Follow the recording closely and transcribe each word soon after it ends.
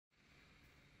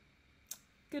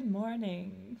Good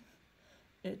morning.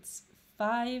 It's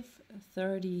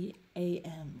 5:30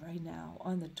 a.m. right now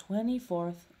on the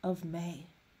 24th of May.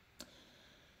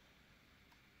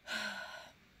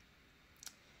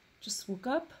 Just woke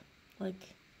up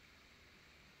like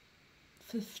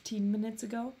 15 minutes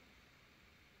ago.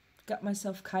 Got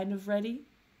myself kind of ready.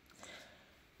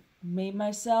 Made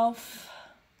myself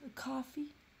a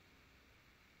coffee.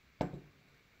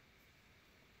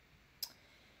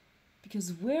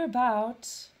 Because we're about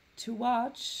to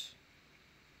watch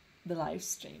the live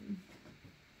stream.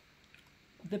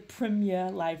 The premiere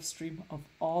live stream of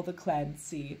all the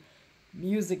Clancy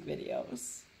music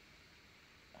videos.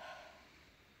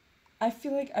 I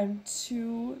feel like I'm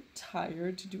too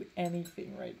tired to do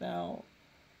anything right now.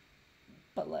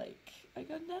 But like, I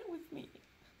got Ned with me.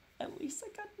 At least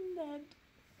I got Ned.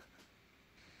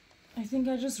 I think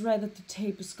I just read that the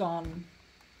tape is gone.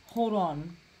 Hold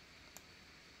on.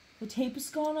 The tape is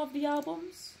gone of the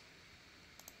albums?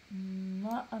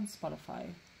 Not on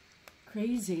Spotify.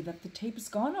 Crazy that the tape is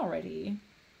gone already.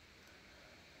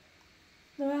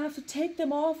 Now I have to take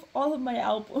them off all of my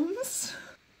albums.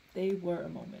 They were a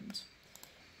moment.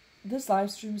 This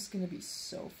live stream is gonna be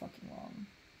so fucking long.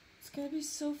 It's gonna be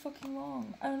so fucking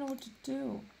long. I don't know what to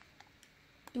do.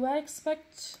 Do I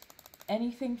expect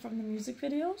anything from the music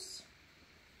videos?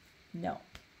 No.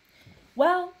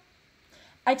 Well,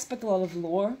 I expect a lot of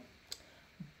lore.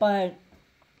 But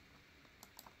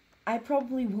I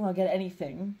probably will not get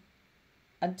anything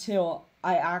until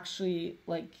I actually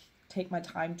take my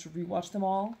time to rewatch them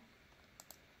all.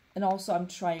 And also I'm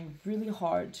trying really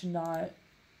hard to not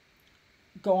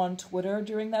go on Twitter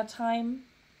during that time.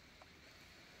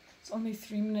 It's only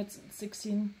 3 minutes and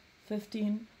 16,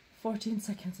 15, 14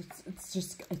 seconds.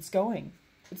 It's going.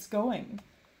 It's going.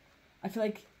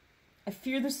 I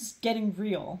fear this is getting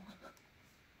real.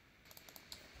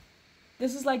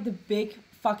 This is like the big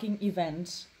fucking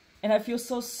event. And I feel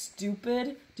so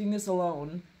stupid doing this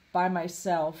alone, by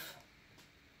myself.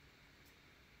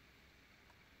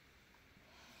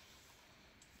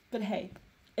 But hey,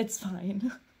 it's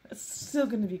fine. It's still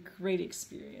gonna be a great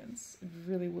experience. It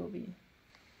really will be.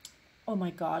 Oh my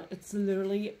god, it's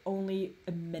literally only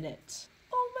a minute.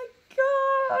 Oh my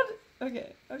god!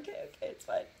 Okay, it's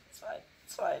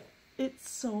fine. It's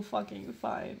so fucking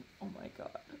fine. Oh my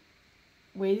god.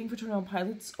 Waiting for 21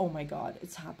 Pilots? Oh my god,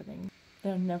 it's happening.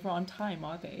 They're never on time,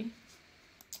 are they?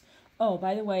 Oh,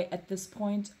 by the way, at this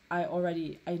point, I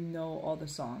know all the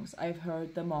songs. I've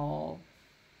heard them all.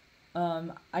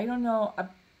 I don't know, I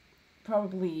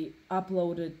probably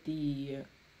uploaded the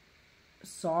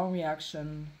song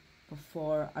reaction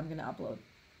before I'm gonna upload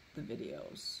the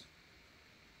videos.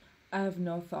 I have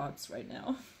no thoughts right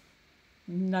now.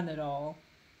 None at all.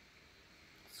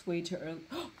 It's way too early.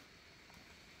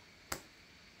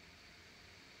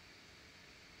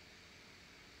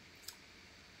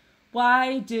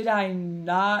 Why did I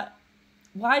not...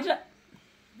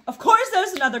 Of course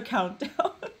there's another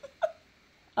countdown.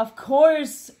 Of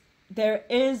course there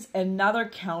is another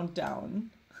countdown.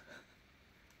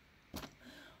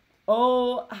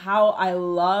 Oh, how I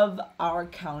love our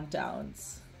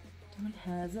countdowns. Don't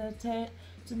hesitate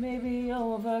to maybe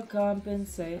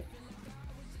overcompensate.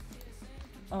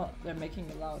 Oh, they're making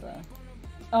it louder.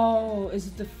 Oh, is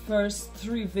it the first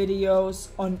 3 videos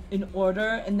in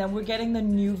order, and then we're getting the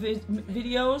new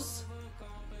videos?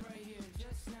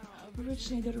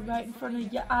 Originated right in front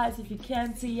of your eyes. If you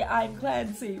can't see, I'm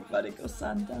Clancy. Prodigal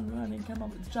son, done running, come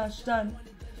up with Josh done.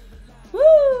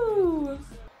 Woo!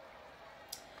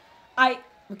 I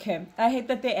hate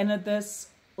that they ended this,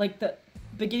 like the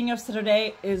beginning of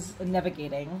Saturday is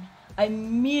navigating. I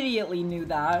immediately knew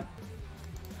that.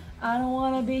 I don't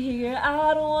wanna be here,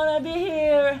 I don't wanna be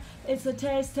here. It's a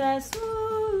taste test,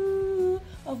 ooh,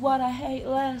 of what I hate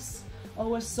less. Oh, it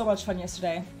was so much fun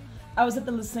yesterday. I was at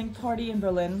the listening party in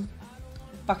Berlin.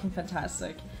 Fucking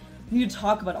fantastic. Need to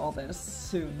talk about all this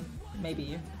soon.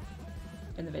 Maybe.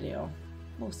 In the video.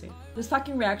 We'll see. This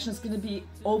fucking reaction is gonna be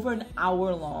over an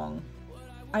hour long.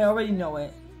 I already know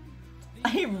it.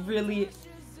 I really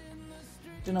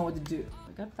don't know what to do.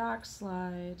 I got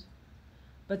backslide.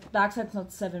 But Backside's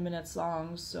not 7 minutes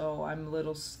long, so I'm a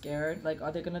little scared. Like,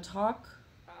 are they gonna talk?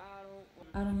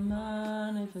 I don't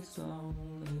mind if it's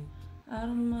lonely. I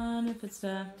don't mind if it's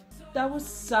that. That was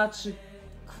such a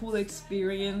cool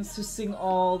experience to sing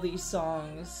all these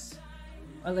songs.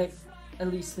 Or like,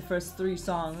 at least the first 3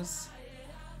 songs.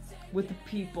 With the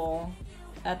people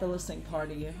at the listening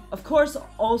party. Of course,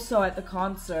 also at the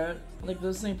concert. Like, the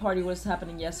listening party was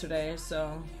happening yesterday,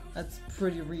 so... That's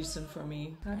pretty recent for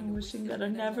me. I'm wishing that I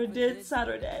never did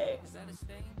Saturday.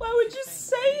 Why would you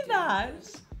say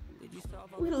that?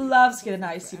 We love Skid and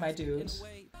Icy, my dude.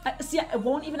 See, I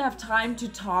won't even have time to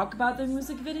talk about the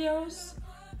music videos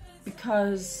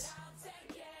because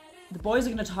the boys are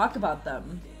gonna talk about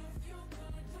them.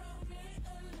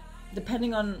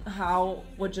 Depending on how,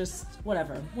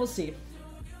 whatever. We'll see.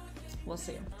 We'll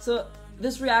see. So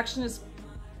this reaction is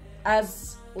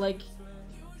as like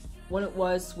what it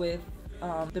was with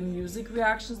the music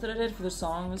reactions that I did for the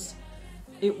songs.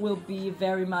 It will be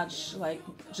very much like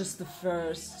just the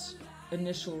first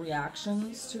initial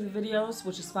reactions to the videos,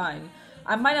 which is fine.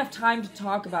 I might have time to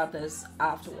talk about this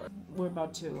afterward. We're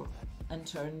about to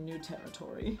enter new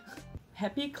territory.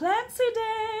 Happy Clancy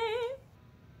Day!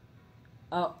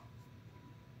 Oh.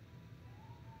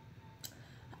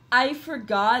 I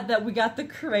forgot that we got the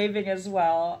craving as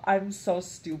well. I'm so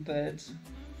stupid.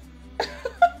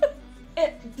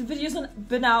 The video's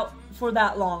been out for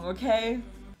that long, okay?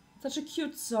 Such a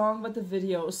cute song, but the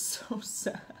video is so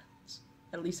sad.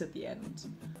 At least at the end.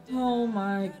 Oh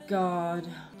my god.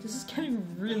 This is getting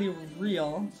really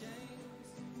real.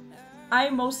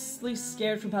 I'm mostly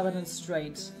scared for Paladin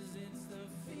Straight.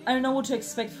 I don't know what to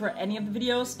expect for any of the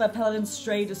videos, but Paladin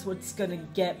Straight is what's gonna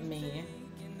get me.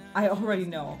 I already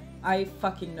know. I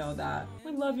fucking know that.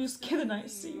 We love you, Skid and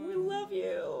Icy. We love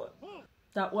you.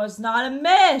 That was not a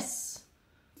miss!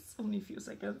 It's only a few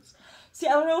seconds. See,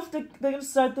 I don't know if they're gonna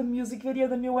start the music video,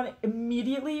 the new one,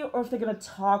 immediately, or if they're gonna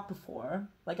talk before.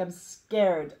 Like, I'm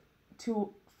scared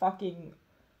to fucking...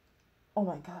 Oh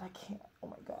my god, I can't. Oh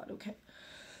my god, okay.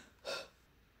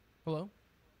 Hello?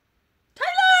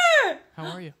 Tyler! How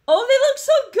are you? Oh, they look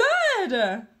so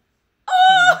good!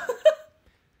 Oh!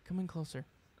 Come in closer.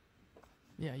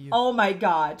 Yeah, you. Oh my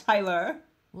god, Tyler.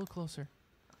 A little closer.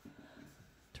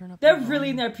 Turn up They're the really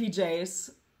in volume. their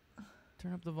PJs.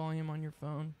 Turn up the volume on your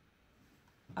phone.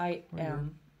 I Or your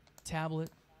am. tablet.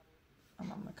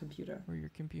 I'm on my computer. Or your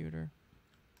computer.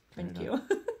 Turn Thank it you. up.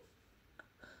 A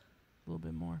little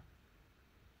bit more.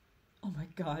 Oh my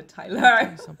god, Let me tell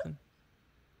Tyler. you something.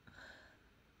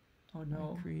 Oh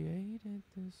no. I created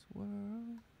this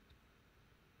world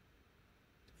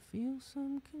to feel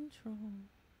some control.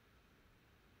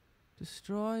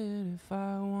 Destroy it if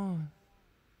I want.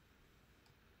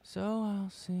 So I'll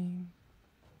sing.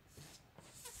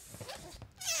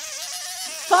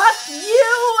 Fuck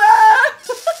you!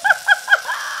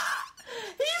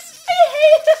 He's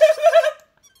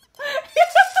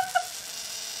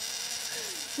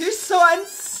You're so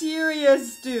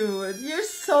unserious, dude. You're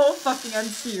so fucking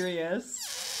unserious.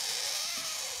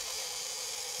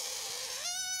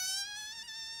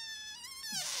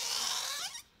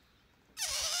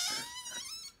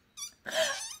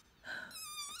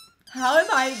 How am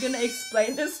I gonna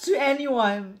explain this to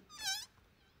anyone?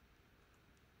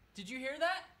 Did you hear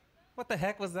that? What the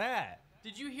heck was that?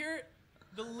 Did you hear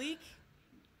the leak?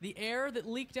 The air that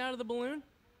leaked out of the balloon?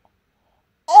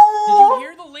 Oh! Did you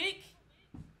hear the leak?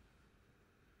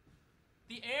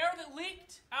 The air that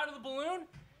leaked out of the balloon?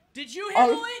 Did you hear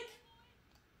the leak?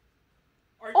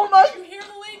 Or Oh my- did you hear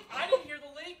the leak? I didn't hear the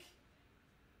leak.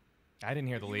 I didn't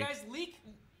hear the You leak. guys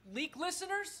leak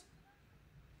listeners?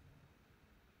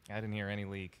 I didn't hear any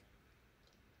leak.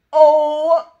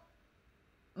 Oh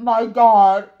my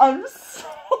god, I'm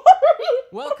sorry.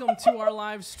 Welcome to our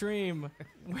live stream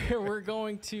where we're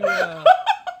going to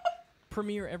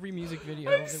premiere every music video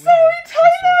that we sorry,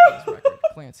 have for this record.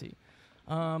 Clancy.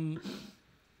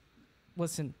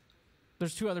 Listen,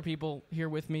 there's two other people here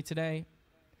with me today.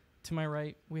 To my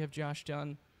right, we have Josh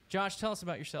Dunn. Josh, tell us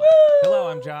about yourself. Hello,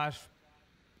 I'm Josh.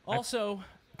 Also,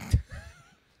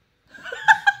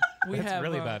 we That's have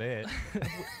really about it.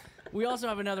 we also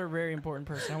have another very important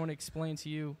person I want to explain to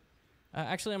you.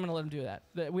 Actually, I'm going to let him do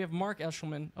that. We have Mark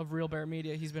Eshelman of Real Bear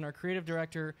Media. He's been our creative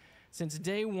director since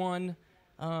day one.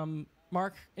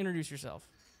 Mark, introduce yourself.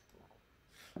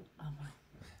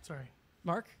 Sorry.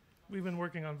 Mark? We've been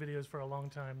working on videos for a long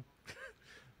time.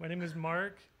 My name is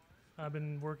Mark. I've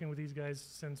been working with these guys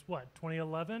since, what,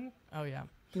 2011? Oh, yeah.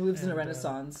 He lives in a And,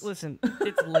 renaissance. Listen,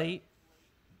 it's late.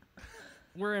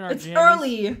 We're in our It's jammies.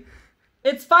 early.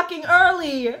 It's fucking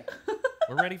early.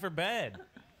 We're ready for bed.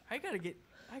 I gotta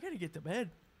get to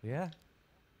bed. Yeah.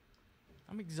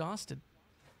 I'm exhausted.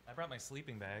 I brought my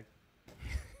sleeping bag.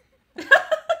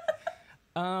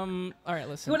 All right,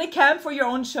 listen. You want to camp for your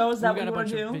own shows? Is that We've what got you a want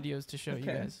bunch to do? of videos to show you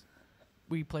Okay. guys.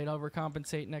 We played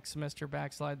Overcompensate next semester,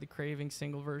 Backslide, the Craving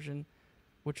single version,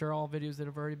 which are all videos that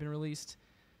have already been released.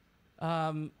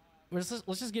 Let's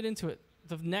just get into it.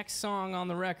 The next song on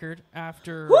the record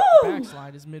after Woo!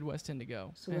 Backslide is Midwest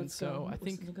Indigo. So and let's so go. I What's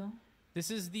think it go? this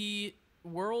is the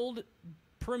world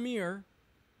premiere.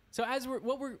 So as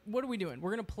what are we doing?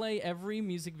 We're gonna play every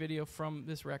music video from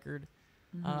this record.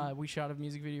 We shot a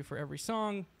music video for every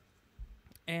song.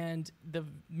 and the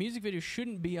music video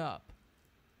shouldn't be up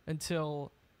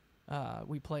until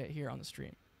we play it here on the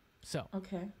stream. So,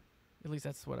 Okay. at least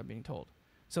that's what I'm being told.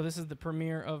 So this is the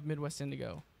premiere of Midwest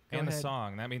Indigo. Go And the ahead.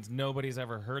 song. That means nobody's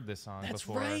ever heard this song That's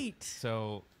before. right.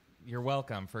 So you're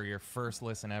welcome for your first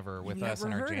listen ever with us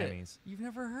and our jammies. You've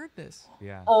never heard this.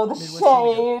 Yeah. Oh, the Midwest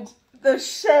shade. The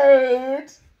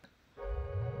shade.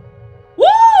 Woo!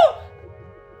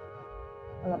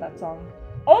 I love that song.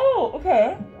 Oh,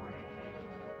 okay.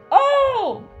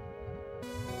 Oh!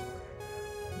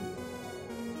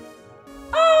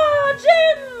 Oh,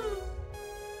 Jim!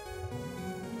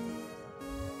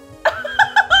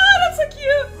 That's so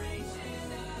cute!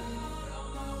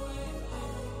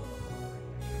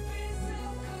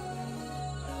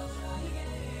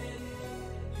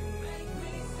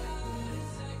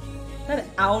 That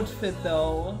outfit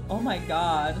though, oh my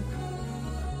god.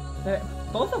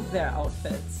 Both of their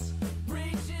outfits.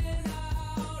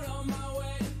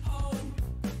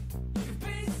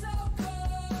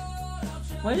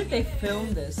 Why did they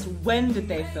film this? When did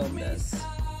they film this?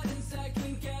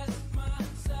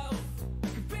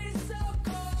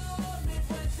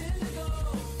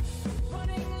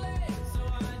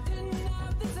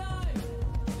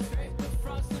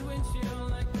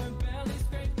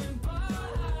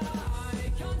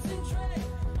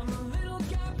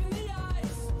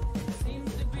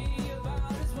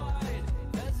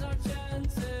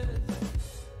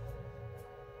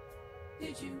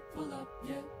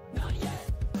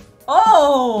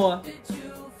 Oh!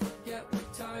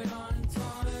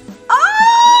 Oh,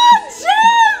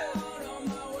 Jim!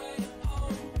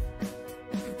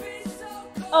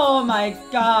 Oh my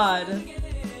god.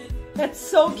 That's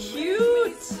so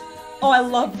cute. Oh, I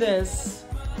love this.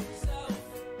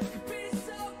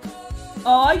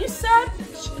 Oh, are you sad?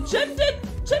 Jim did.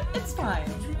 Jim, it's fine.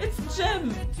 It's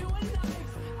Jim.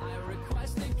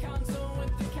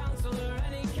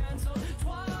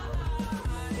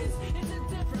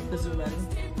 The zoom in.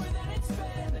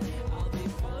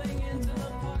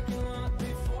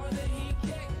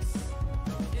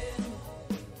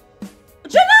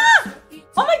 Jenna!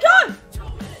 Oh my god!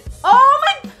 Oh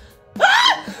my!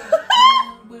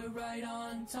 Ah!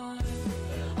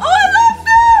 Oh, I love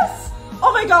this!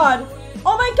 Oh my god!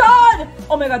 Oh my god!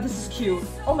 Oh my god, this is cute.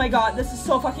 Oh my god, this is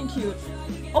so fucking cute.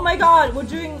 Oh my god, we're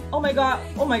doing. Oh my god.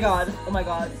 Oh my god. Oh my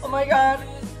god. Oh my god.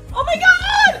 Oh my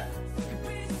god!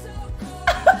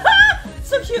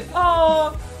 So cute.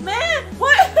 Oh man,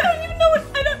 what? I don't even know what.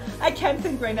 I can't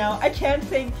think right now. I can't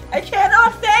think. I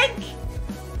cannot think.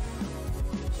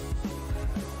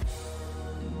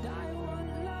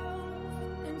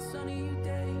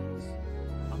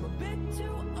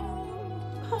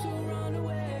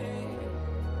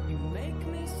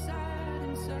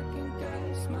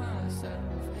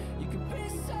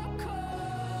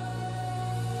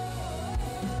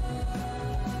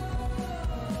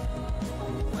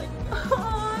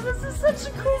 Oh, this is such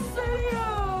a cool video.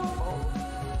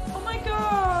 Oh my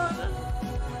god.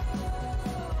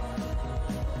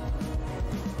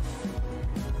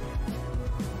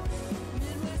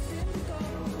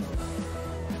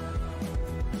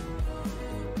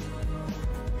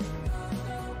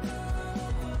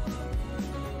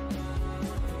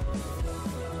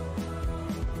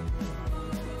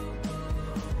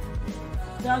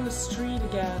 Down the street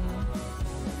again.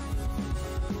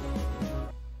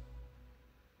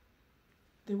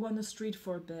 They were on the street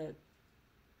for a bit.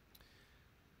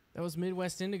 That was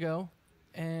Midwest Indigo,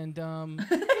 and I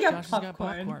Josh got has got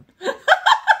popcorn. popcorn.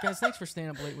 Guys, thanks for staying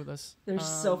up late with us. They're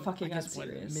so fucking I guess,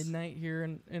 unserious. midnight here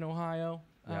in Ohio.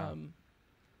 Yeah.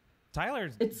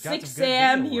 Tyler's It's got 6 some good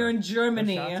a.m. video here work. in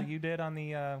Germany. Those shots that you did on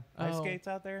the ice Oh. skates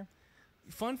out there.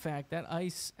 Fun fact, that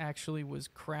ice actually was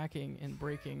cracking and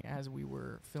breaking as we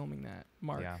were filming that.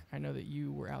 Mark, Yeah. I know that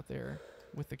you were out there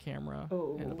with the camera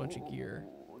and a bunch of gear.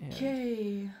 And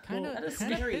Okay. kind of that is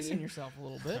scary. pissing yourself a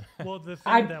little bit. Well, the thing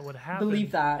I that would happen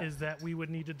believe that. is that we would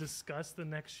need to discuss the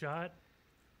next shot.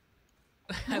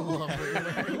 I love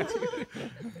it.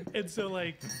 And so,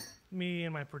 like, me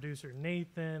and my producer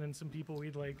Nathan and some people,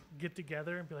 we'd like get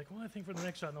together and be like, "Well, I think for the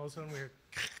next shot," and all of a sudden we're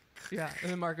Yeah,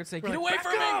 and then Mark would say, We're "Get like, away "Back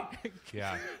from me!"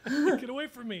 Yeah. get away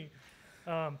from me.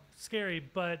 Scary,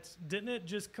 but didn't it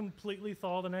just completely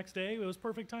thaw the next day? It was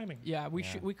perfect timing. Yeah, we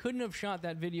Yeah. we couldn't have shot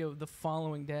that video the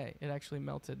following day. It actually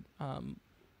melted. A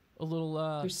little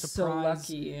You're so surprise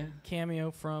lucky.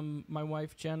 cameo from my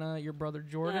wife Jenna, your brother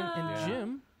Jordan, and Yeah.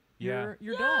 Jim, Yeah.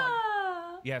 your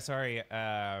dog. Yeah, sorry.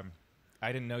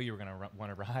 I didn't know you were going to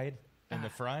want to ride in the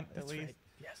front, at That's least. right.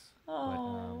 Yes.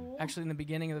 Oh. Actually, in the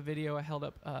beginning of the video, I held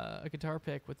up a guitar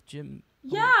pick with Jim.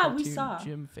 Yeah, we saw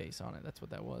Jim face on it. That's what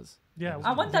that was. Yeah,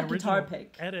 I want that guitar original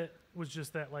pick. Edit was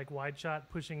just that like wide shot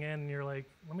pushing in, and you're like,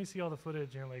 let me see all the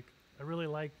footage. And you're like, I really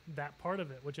like that part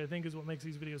of it, which I think is what makes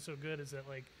these videos so good. Is that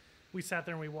like we sat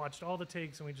there and we watched all the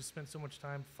takes, and we just spent so much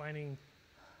time finding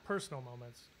personal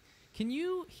moments. Can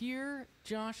you hear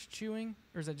Josh chewing,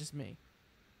 or is that just me?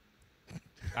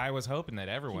 I was hoping that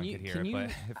everyone could hear it, but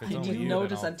if it's I only didn't you,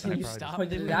 notice then until you stop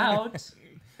pointed doing it out.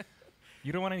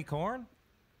 You don't want any corn?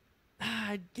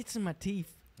 It gets in my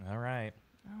teeth. All right.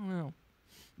 I don't know.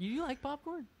 You like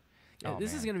popcorn? Yeah, Oh,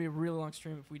 this is man. going to be a really long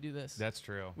stream if we do this. That's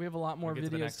true. We have a lot more We'll get to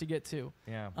the videos next- to get to.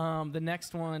 Yeah. The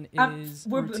next one is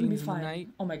We're gonna be Routines of the fine. Night.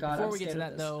 Oh my god! Before I'm we get to scared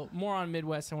that, of this. though, more on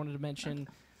Midwest, I wanted to mention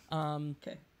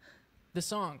Okay. the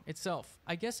song itself.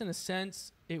 I guess in a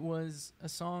sense, it was a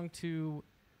song to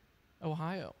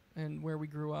Ohio and where we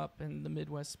grew up, and the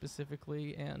Midwest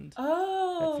specifically, and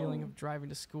that feeling of driving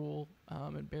to school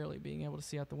and barely being able to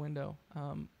see out the window.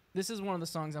 This is one of the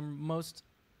songs I'm most,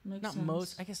 Makes not sense.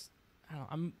 most, I guess, I don't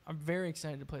know, I'm very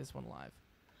excited to play this one live.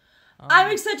 I'm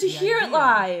excited to the hear it idea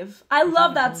live. I which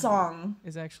love I that told you song.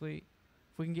 is actually,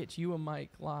 if we can get you a mic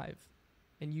live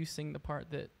and you sing the part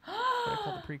that I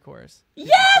call the pre-chorus. Didn't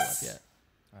pull up Yes! yet.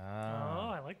 Oh,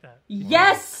 I like that.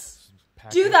 Yes!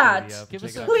 Pack Do this that. baby up and Give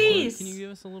us take a it out to Please. Can you give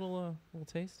us a little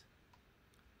taste?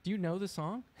 Do you know the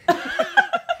song?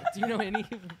 Do you know any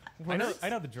work. words? I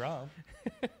know the drum.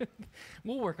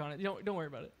 We'll work on it. Don't worry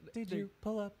about it. Did you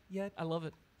pull up yet? I love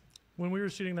it. When we were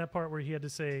shooting that part where he had to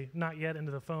say "not yet"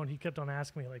 into the phone, he kept on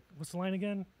asking me like, "What's the line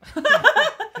again?"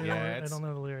 I don't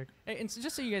know the lyric. Hey, and so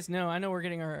just so you guys know, I know we're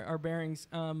getting our bearings.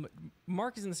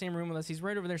 Mark is in the same room with us. He's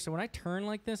right over there. So when I turn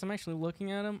like this, I'm actually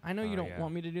looking at him. I know you don't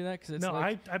want me to do that because it's No,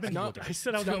 like I've been. no, I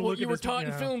said I was not going to what look you at were this, taught in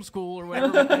yeah. film school or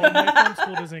whatever. Well, my film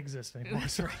school doesn't exist anymore.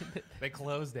 That's right. They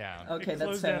closed down. Okay, It that's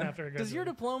closed down fair. after I Does your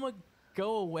diploma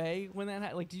go away when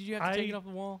that like did you have to take it off the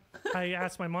wall? I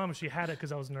asked my mom if she had it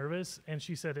because I was nervous, and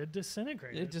she said it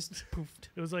disintegrated. It just poofed.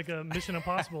 It was like a Mission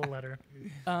Impossible letter.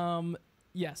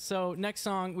 Yeah, so next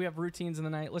song we have Routines in the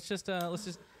Night. Let's just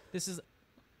this is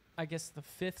I guess the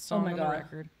 5th song my on God. the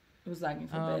record. It was lagging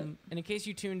for a bit. And in case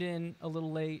you tuned in a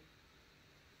little late,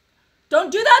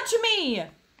 Don't do that to me!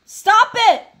 Stop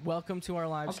it! welcome to our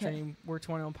live Okay. stream. We're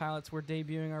 21 Pilots. We're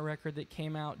debuting our record that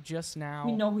came out just now.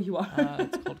 We know who you are.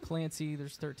 It's called Clancy.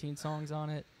 There's 13 songs on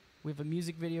it. We have a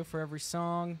music video for every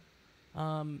song.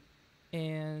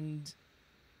 And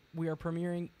we are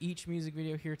premiering each music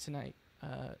video here tonight.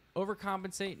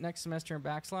 Overcompensate, Next Semester, and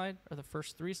Backslide are the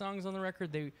first 3 songs on the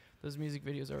record. Those music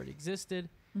videos already existed.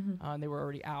 And they were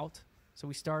already out. So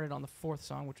we started on the 4th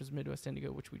song, which was Midwest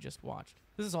Indigo, which we just watched.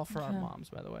 This is all for our moms,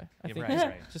 by the way. I Yeah, think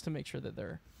right. just to make sure that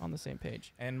they're on the same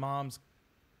page. And moms,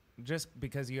 just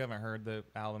because you haven't heard the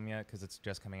album yet, because it's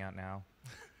just coming out now,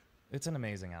 it's an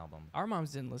amazing album. Our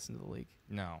moms didn't listen to the leak.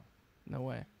 No, No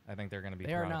way. I think they're going to be.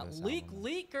 They are proud not of this leak album.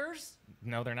 leakers.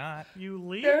 No, they're not. You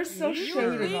leak. They're so leak?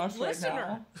 shading a us right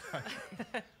listener.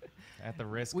 now. At the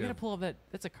risk We of. gotta pull up that.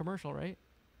 That's a commercial, right?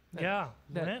 Yeah.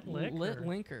 That Lint liquor.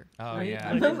 linker. Oh, right? yeah.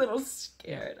 I'm a little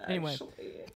scared, Anyway. actually.